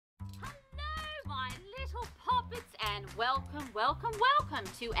little poppets, and welcome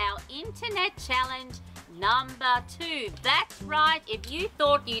to our internet challenge number 2. That's right, if you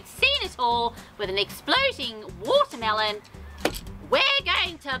thought you'd seen it all with an exploding watermelon, we're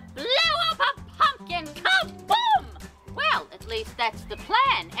going to blow up a pumpkin. Kaboom! Well, at least that's the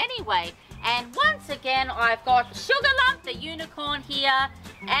plan anyway. And once again, I've got Sugar Lump, the unicorn here,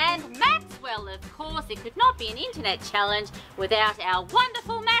 and Maxwell, of course. It could not be an internet challenge without our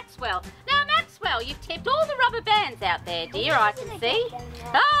wonderful Maxwell. Now, Maxwell, you've tipped all the rubber bands out there, dear, I can see.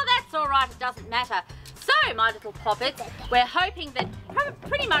 Oh, that's all right, it doesn't matter. So, my little poppets, we're hoping that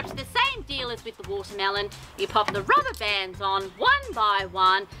pretty much the same deal as with the watermelon. You pop the rubber bands on one by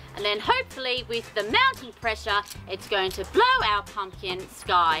one, and then hopefully with the mounting pressure, it's going to blow our pumpkin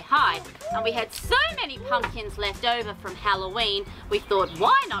sky high. And we had so many pumpkins left over from Halloween, we thought,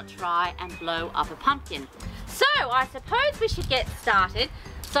 why not try and blow up a pumpkin? So, I suppose we should get started.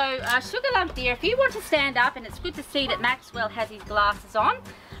 So, Sugar Lump dear, if you want to stand up, and it's good to see that Maxwell has his glasses on,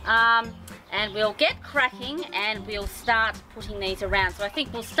 and we'll get cracking and we'll start putting these around. So I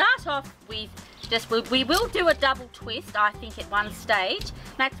think we'll start off with we will do a double twist, I think, at one stage.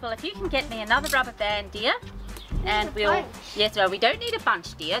 Maxwell, if you can get me another rubber band, dear. And we'll, yes, well, we don't need a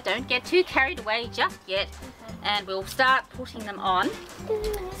bunch, dear. Don't get too carried away just yet. And we'll start putting them on.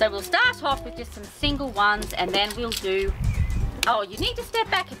 So we'll start off with just some single ones, and then we'll do, oh, you need to step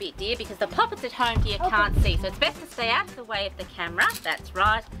back a bit, dear, because the poppets at home here can't see. So it's best to stay out of the way of the camera. That's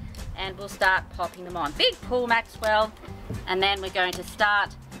right. And we'll start popping them on. Big pull, Maxwell. And then we're going to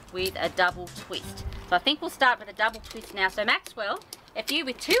start with a double twist. So I think we'll start with a double twist now. So Maxwell, if you,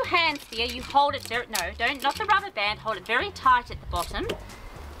 with two hands, dear, you hold it very, no, don't, not the rubber band, hold it very tight at the bottom.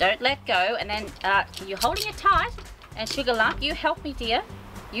 Don't let go. And then you're holding it tight. And Sugar Lump, you help me, dear.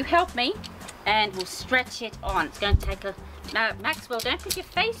 You help me. And we'll stretch it on. It's going to take a, no, Maxwell, don't put your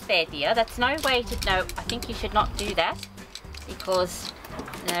face there, dear. That's no way to, no, I think you should not do that. Because,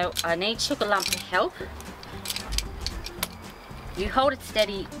 no, I need Sugar Lump to help. You hold it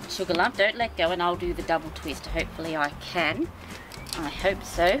steady, Sugar Lump, don't let go, and I'll do the double twist. Hopefully I can. I hope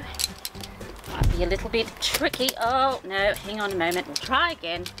so. Might be a little bit tricky. Oh, no, hang on a moment. We'll try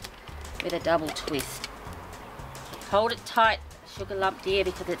again with a double twist. Hold it tight, Sugar Lump, dear,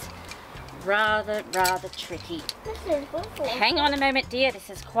 because it's rather tricky. This is Wiffle. Hang on a moment, dear. This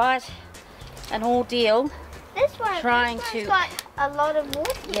is quite an ordeal. This one's got a lot of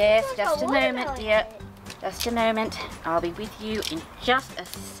water. Yes, just a moment, dear. Just a moment. I'll be with you in just a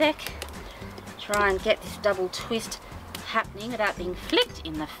sec. Try and get this double twist happening without being flicked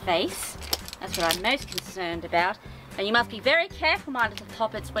in the face. That's what I'm most concerned about. And you must be very careful, my little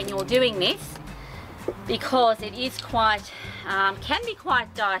poppets, when you're doing this, because it is quite, can be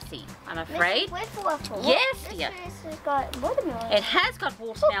quite dicey, I'm afraid. This is Waffle. Yes, dear. This has got watermelon. It has got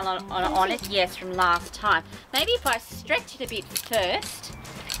watermelon on it, yes, from last time. Maybe if I stretch it a bit first,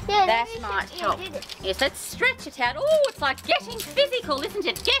 yeah, that might help. Yes, let's stretch it out. Oh, it's like getting physical, isn't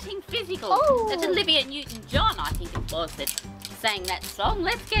it? Getting physical. Oh. That's Olivia Newton-John, I think it was, that sang that song.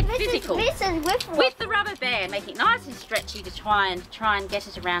 Let's get physical. This is Wiffle. With the rubber band, make it nice and stretchy to try and get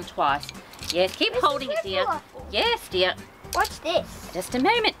it around twice. Yes, keep holding it, dear. Yes, dear. Watch this. Just a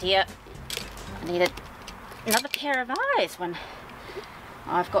moment, dear. I need another pair of eyes when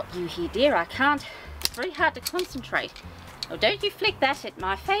I've got you here, dear. I can't. It's very hard to concentrate. Oh, don't you flick that at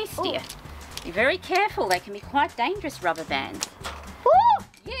my face, dear. Be very careful. They can be quite dangerous, rubber bands. Ooh.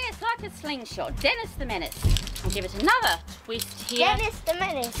 Yes, like a slingshot. Dennis the Menace. We'll give it another twist here. Dennis the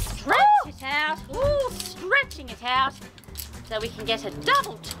Menace. Stretch it out. Ooh, stretching it out. So we can get a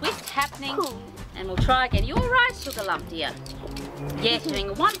double twist happening. And we'll try again. You all right, Sugar Lump, dear? Yes, you're doing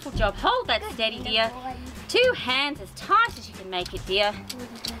a wonderful job. Hold that steady, dear. Two hands as tight as you can make it, dear.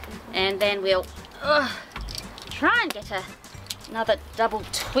 And then we'll try and get another double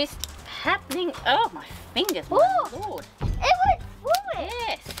twist happening. Oh, my fingers, my lord. It went through it.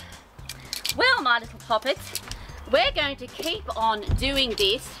 Yes. Well, my little poppets, we're going to keep on doing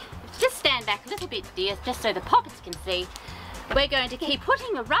this. Just stand back a little bit, dear, just so the poppets can see. We're going to keep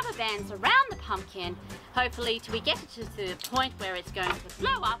putting the rubber bands around the pumpkin, hopefully till we get it to the point where it's going to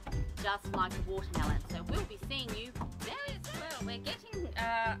blow up, just like the watermelon. So we'll be seeing you very well. We're getting,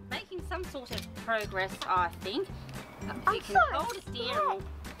 making some sort of progress, I think. You can hold it, dear.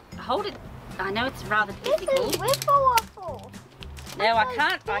 Hold it. I know it's rather difficult. This is Waffle. No, I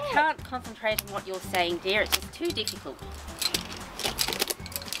can't concentrate on what you're saying, dear. It's just too difficult.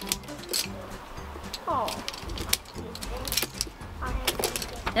 Oh.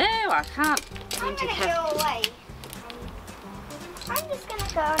 No, I can't I'm seem to gonna go away. I'm just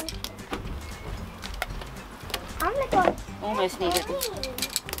gonna go. I'm gonna go. almost need it.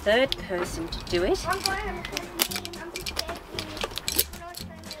 third person to do it. I'm going to put me in. I'm just taking.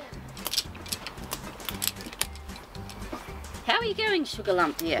 How are you going, Sugar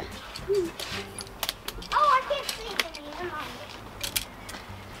Lump, dear? Oh, I can't see the needle on it.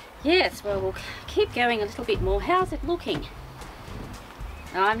 Yes, well, we'll keep going a little bit more. How's it looking?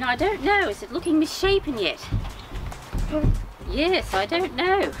 I don't know. Is it looking misshapen yet? Yes, I don't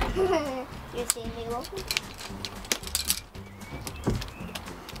know. You see me looking?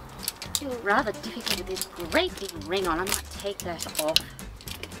 Rather difficult with this great big ring on. I might take that off,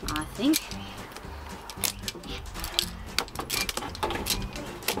 I think.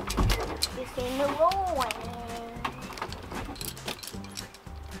 You see me rolling.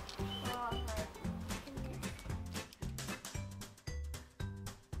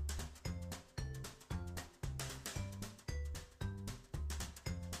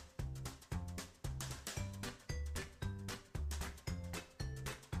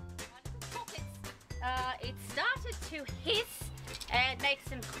 It started to hiss and make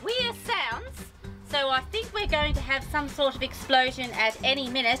some queer sounds, so I think we're going to have some sort of explosion at any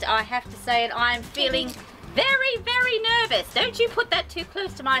minute, I have to say, and I'm feeling very, very nervous. Don't you put that too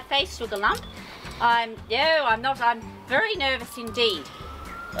close to my face, Sugar Lump. No, I'm not. I'm very nervous indeed.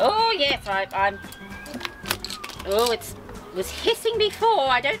 Oh yes, oh, it was hissing before.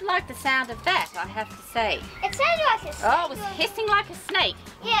 I don't like the sound of that, I have to say. It sounded like a snake. Oh, it was hissing like a snake.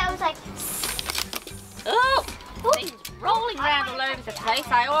 Yeah, it was like... Oh, things rolling around all over the place.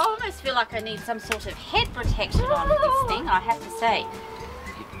 I almost feel like I need some sort of head protection on this thing, I have to say.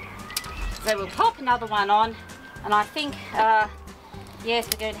 So we'll pop another one on, and I think, yes,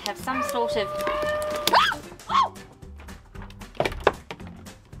 we're going to have some sort of... Well,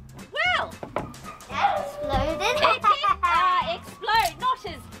 That exploded. it did explode. Not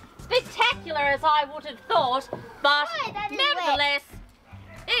as spectacular as I would have thought, but Oh, that is nevertheless,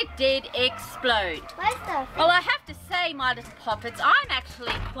 it did explode. Where's the... Well, I have to say, my little poppets, I'm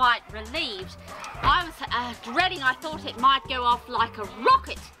actually quite relieved. I was dreading, I thought it might go off like a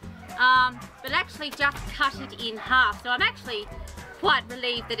rocket, but actually just cut it in half. So I'm actually quite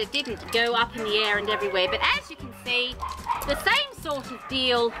relieved that it didn't go up in the air and everywhere. But as you can see, the same sort of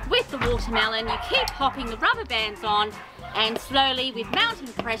deal with the watermelon. You keep popping the rubber bands on, and slowly, with mounting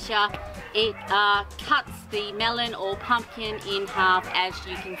pressure, it cuts the melon or pumpkin in half, as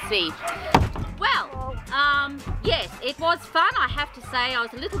you can see. Well, yes, it was fun, I have to say. I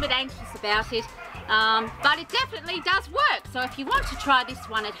was a little bit anxious about it, but it definitely does work. So if you want to try this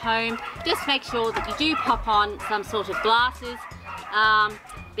one at home, just make sure that you do pop on some sort of glasses,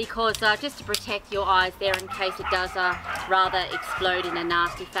 because just to protect your eyes there in case it does rather explode in a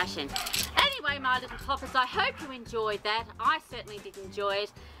nasty fashion. Anyway, my little poppers, I hope you enjoyed that. I certainly did enjoy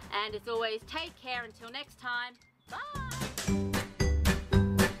it. And as always, take care until next time. Bye!